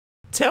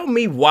tell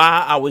me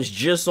why I was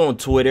just on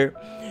Twitter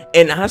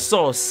and I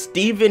saw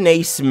Stephen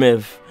A.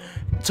 Smith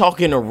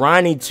talking to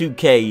Ronnie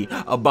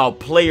 2K about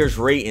players'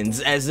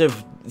 ratings as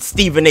if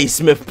Stephen A.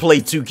 Smith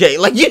played 2K.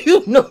 Like,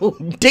 you know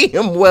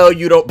damn well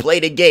you don't play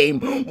the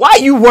game. Why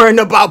you worrying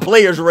about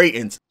players'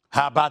 ratings?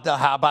 How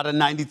about a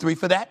 93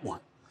 for that one?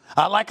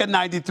 I like a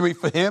 93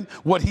 for him.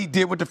 What he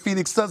did with the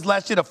Phoenix Suns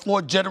last year, the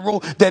floor general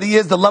that he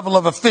is, the level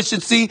of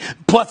efficiency,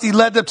 plus he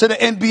led them to the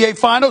NBA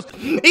Finals.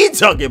 He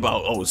talking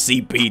about, oh,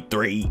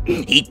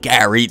 CP3, he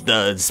carried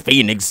the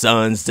Phoenix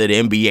Suns to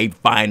the NBA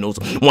Finals,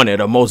 one of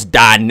the most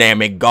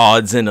dynamic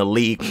guards in the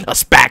league, a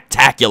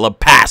spectacular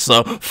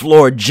passer,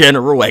 floor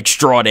general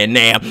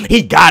extraordinaire.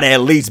 He gotta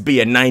at least be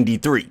a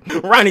 93.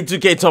 Ronnie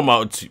 2K talking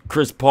about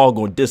Chris Paul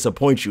gonna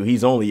disappoint you,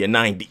 he's only a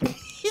 90.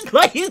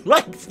 He's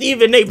like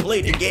Stephen A.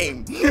 played the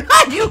game.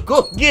 How you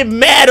gonna get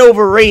mad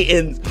over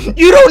ratings?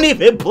 You don't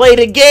even play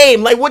the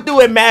game. Like, what do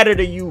it matter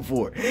to you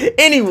for?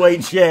 Anyway,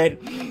 Chad,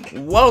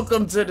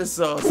 welcome to the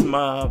Sauce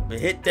Mob.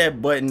 Hit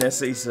that button that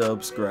say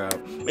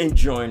subscribe and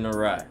join the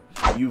ride.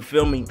 You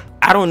feel me?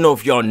 I don't know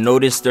if y'all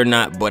noticed or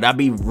not, but I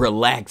be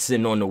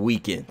relaxing on the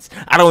weekends.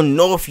 I don't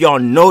know if y'all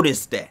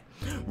noticed that.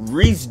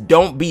 Rease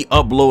don't be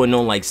uploading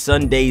on like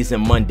Sundays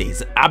and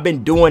Mondays. I've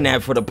been doing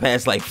that for the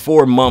past like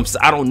 4 months.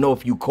 I don't know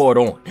if you caught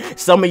on.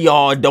 Some of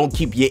y'all don't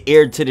keep your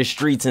ear to the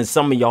streets and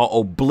some of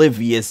y'all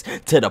oblivious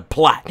to the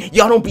plot.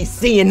 Y'all don't be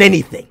seeing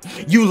anything.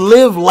 You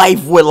live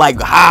life with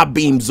like high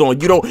beams on.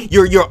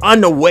 You're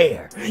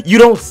unaware. You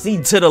don't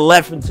see to the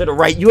left and to the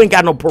right. You ain't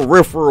got no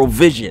peripheral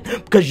vision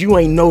because you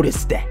ain't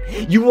noticed that.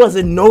 You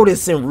wasn't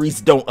noticing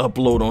Rease don't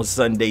upload on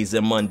Sundays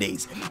and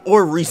Mondays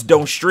or Rease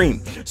don't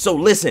stream. So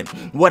listen,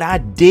 what I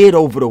did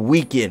over the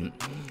weekend,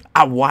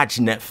 I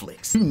watched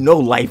Netflix. You know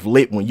life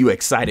lit when you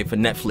excited for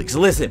Netflix.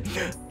 Listen,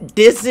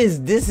 this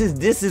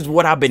is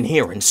what I've been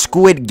hearing.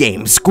 Squid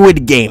Game,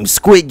 Squid Game,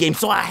 Squid Game.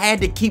 So I had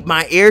to keep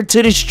my ear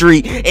to the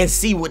street and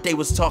see what they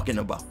was talking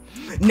about.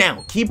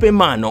 Now, keep in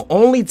mind, the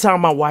only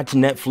time I watch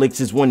Netflix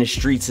is when the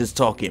streets is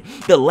talking.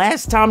 The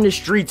last time the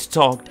streets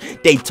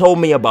talked, they told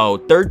me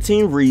about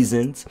 13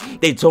 Reasons.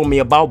 They told me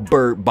about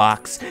Bird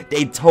Box.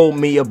 They told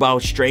me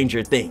about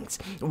Stranger Things.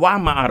 Why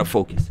am I out of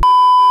focus?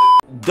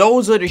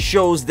 Those are the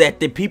shows that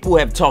the people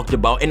have talked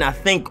about, and I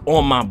think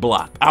On My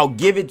Block. I'll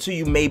give it to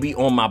you maybe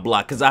On My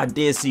Block, because I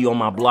did see On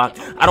My Block.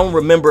 I don't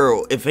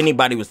remember if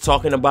anybody was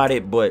talking about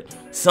it, but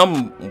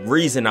some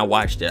reason I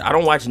watched it. I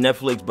don't watch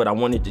Netflix, but I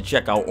wanted to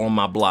check out On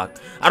My Block.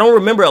 I don't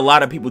remember a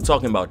lot of people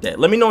talking about that.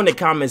 Let me know in the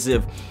comments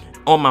if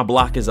On My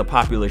Block is a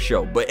popular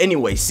show. But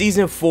anyway,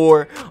 season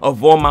 4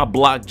 of On My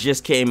Block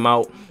just came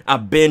out. I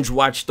binge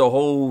watched the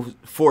whole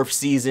 4th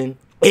season.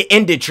 It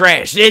ended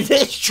trash.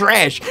 It's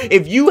trash.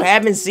 If you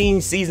haven't seen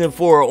season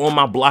 4 On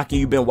My Block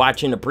and you've been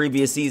watching the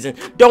previous season,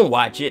 don't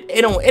watch it.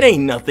 It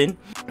ain't nothing.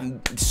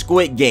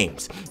 Squid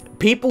Games.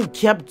 People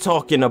kept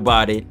talking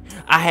about it.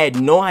 I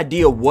had no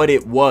idea what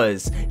it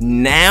was.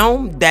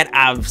 Now that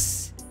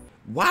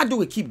why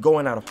do it keep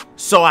going out of?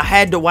 So I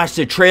had to watch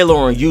the trailer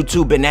on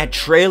YouTube, and that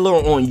trailer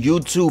on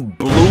YouTube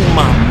blew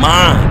my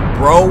mind,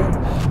 bro.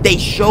 They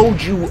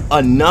showed you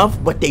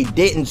enough, but they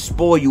didn't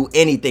spoil you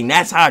anything.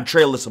 That's how a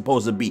trailer's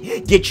supposed to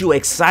be. Get you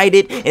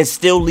excited and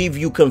still leave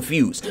you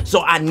confused.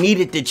 So I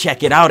needed to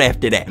check it out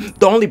after that.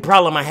 The only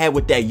problem I had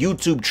with that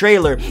YouTube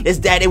trailer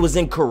is that it was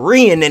in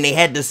Korean and they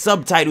had the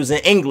subtitles in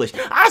English.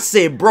 I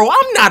said, bro,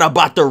 I'm not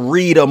about to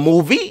read a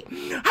movie.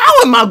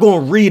 How am I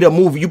going to read a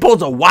movie? You're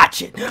supposed to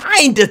watch it.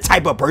 I ain't the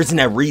type of person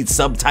that reads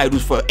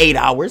subtitles for 8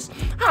 hours.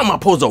 How am I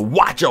supposed to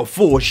watch a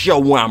full show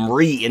when I'm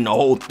reading the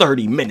whole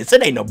 30 minutes?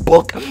 It ain't a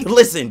book.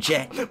 Listen,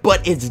 chat,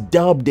 but it's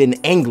dubbed in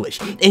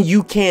English, and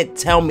you can't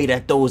tell me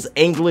that those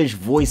English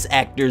voice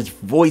actors'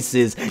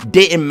 voices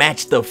didn't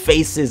match the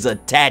faces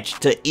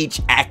attached to each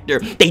actor.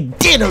 They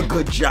did a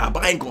good job.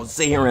 I ain't gonna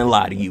sit here and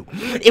lie to you.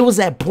 It was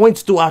at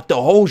points throughout the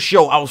whole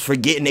show I was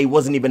forgetting they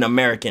wasn't even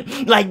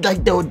American. Like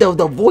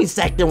the voice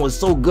acting was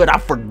so good, I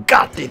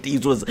forgot that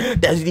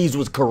these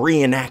was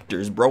Korean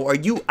actors, bro. Are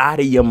you out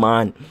of your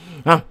mind?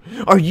 Huh?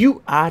 Are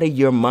you out of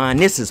your mind?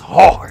 This is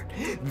hard.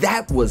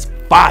 That was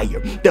fire.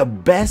 The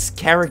best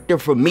character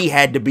for me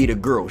had to be the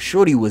girl.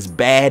 Shorty was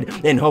bad,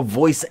 and her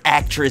voice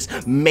actress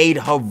made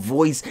her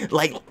voice,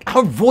 like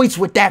her voice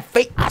with that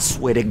face. I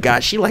swear to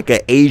God, she like an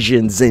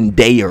Asian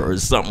Zendaya or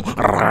something.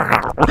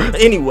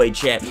 Anyway,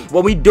 chat,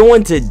 what we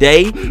doing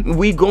today,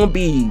 we gonna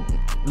be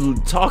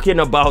talking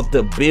about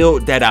the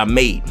build that I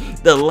made.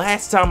 The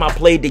last time I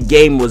played the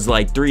game was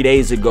like 3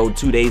 days ago,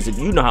 2 days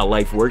ago. You know how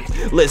life works.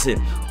 Listen,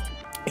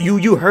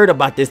 you heard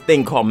about this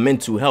thing called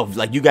mental health.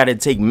 Like, you gotta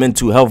take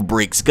mental health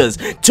breaks because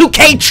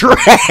 2K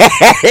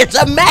trash.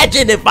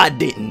 Imagine if I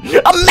didn't.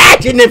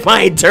 Imagine if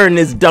I ain't turned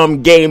this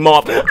dumb game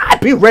off. I'd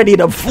be ready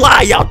to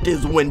fly out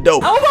this window.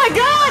 Oh my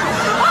God!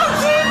 Oh,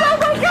 geez, oh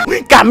my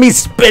God! got me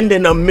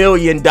spending $1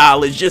 million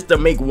just to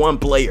make one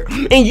player.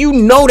 And you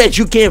know that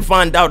you can't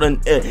find out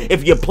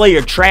if your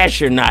player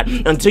trash or not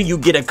until you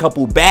get a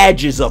couple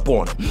badges up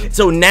on them.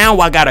 So now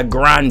I gotta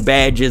grind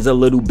badges a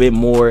little bit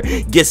more,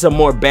 get some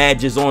more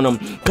badges on them,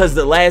 because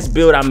the last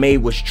build I made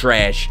was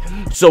trash.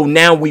 So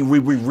now we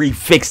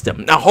refixed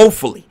them. Now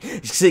hopefully,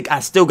 I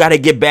still gotta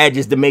get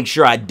badges to make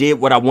sure I did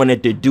what I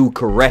wanted to do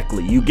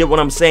correctly. You get what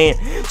I'm saying?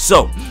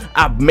 So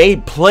I've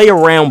made play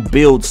around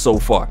builds so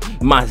far.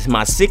 My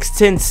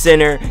 6'10"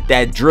 center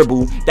that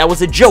dribble, that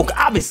was a joke.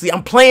 Obviously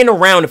I'm playing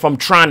around if I'm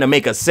trying to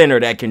make a center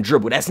that can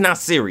dribble. That's not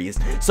serious.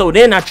 So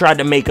then I tried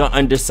to make an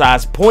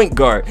undersized point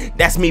guard.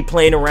 That's me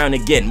playing around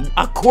again.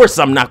 Of course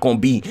I'm not gonna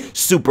be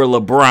super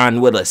LeBron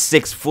with a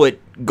 6-foot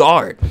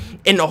guard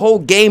in the whole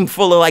game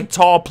full of like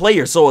tall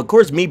players. So of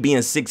course me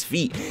being 6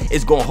 feet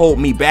is gonna hold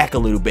me back a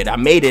little bit. I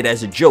made it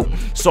as a joke,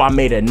 so I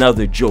made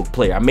another joke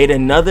player. I made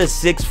another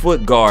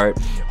 6-foot guard.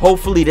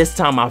 Hopefully this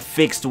time I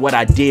fixed what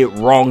I did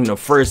wrong the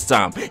first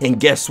time. And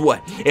guess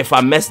what, if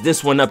I mess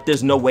this one up,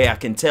 there's no way I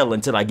can tell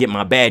until I get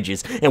my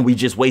badges, and we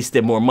just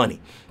wasted more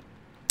money.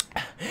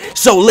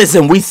 So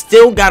listen, we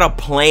still got a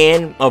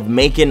plan of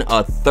making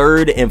a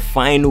third and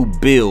final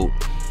build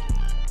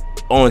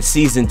on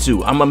season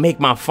 2. I'm gonna make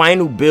my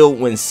final build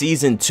when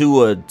season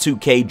 2 of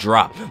 2K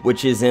drop,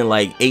 which is in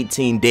like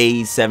 18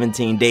 days,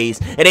 17 days.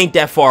 It ain't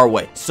that far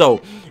away.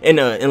 So in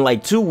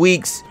like 2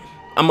 weeks,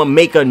 I'm gonna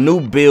make a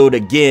new build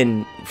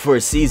again for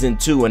season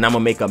 2, and I'm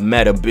gonna make a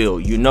meta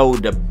build. You know,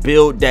 the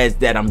build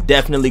that I'm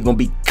definitely gonna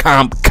be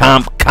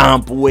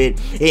comp with.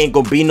 It ain't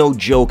gonna be no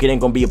joke. It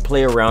ain't gonna be a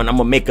play around. I'm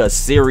gonna make a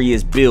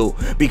serious build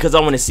because I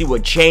want to see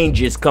what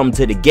changes come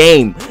to the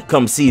game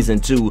come season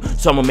 2.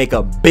 So I'm gonna make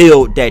a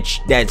build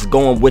that's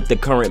going with the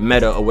current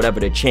meta or whatever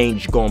the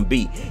change gonna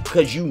be,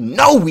 because you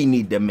know we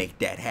need to make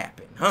that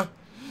happen, huh?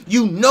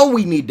 You know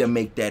we need to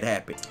make that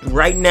happen.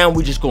 Right now,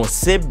 we're just gonna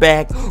sit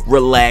back,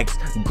 relax,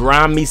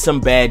 grind me some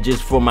badges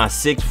for my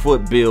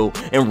 6-foot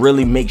build, and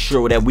really make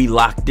sure that we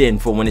locked in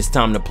for when it's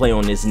time to play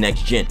on this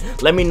next gen.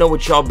 Let me know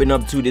what y'all been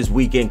up to this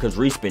weekend, because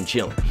Rease been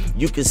chilling.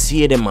 You can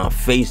see it in my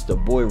face, the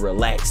boy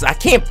relax. I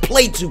can't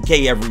play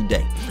 2K every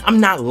day.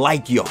 I'm not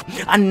like y'all.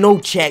 I know,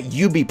 chat,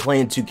 you be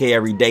playing 2K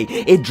every day.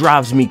 It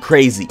drives me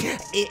crazy.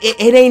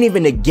 It ain't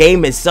even the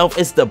game itself,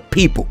 it's the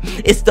people.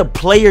 It's the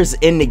players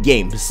in the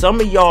game.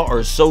 Some of y'all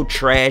are so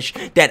trash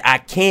that I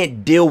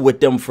can't deal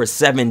with them for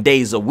 7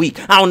 days a week.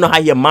 I don't know how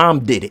your mom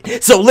did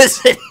it. So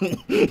listen,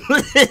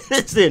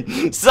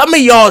 listen, some of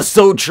y'all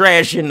so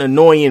trash and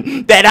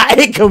annoying that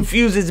it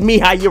confuses me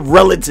how your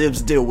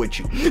relatives deal with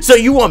you. So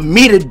you want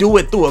me to do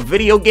it through a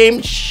video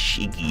game?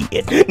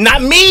 Shit,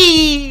 not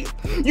me.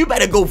 You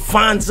better go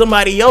find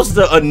somebody else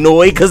to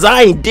annoy, because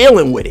I ain't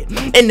dealing with it.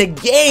 And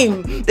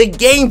the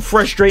game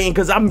frustrating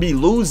because I'm be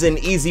losing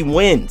easy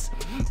wins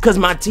because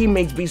my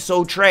teammates be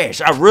so trash.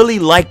 I really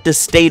like the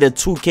state of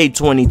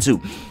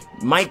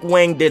 2K22. Mike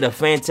Wang did a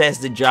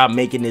fantastic job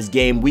making this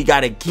game. We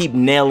got to keep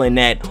nailing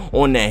that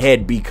on the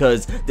head,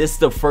 because this is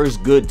the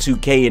first good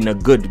 2K in a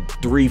good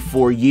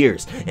 3-4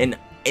 years. And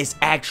it's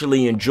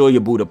actually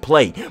enjoyable to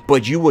play,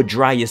 but you would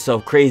drive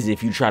yourself crazy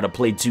if you try to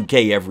play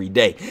 2K every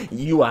day.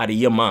 You out of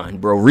your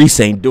mind, bro. Rease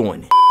ain't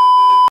doing it.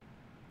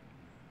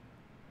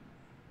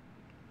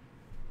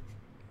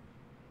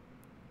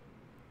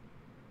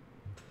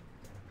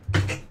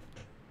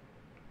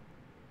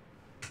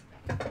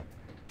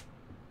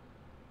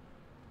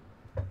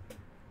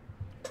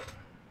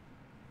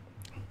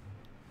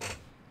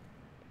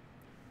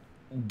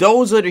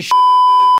 Those are the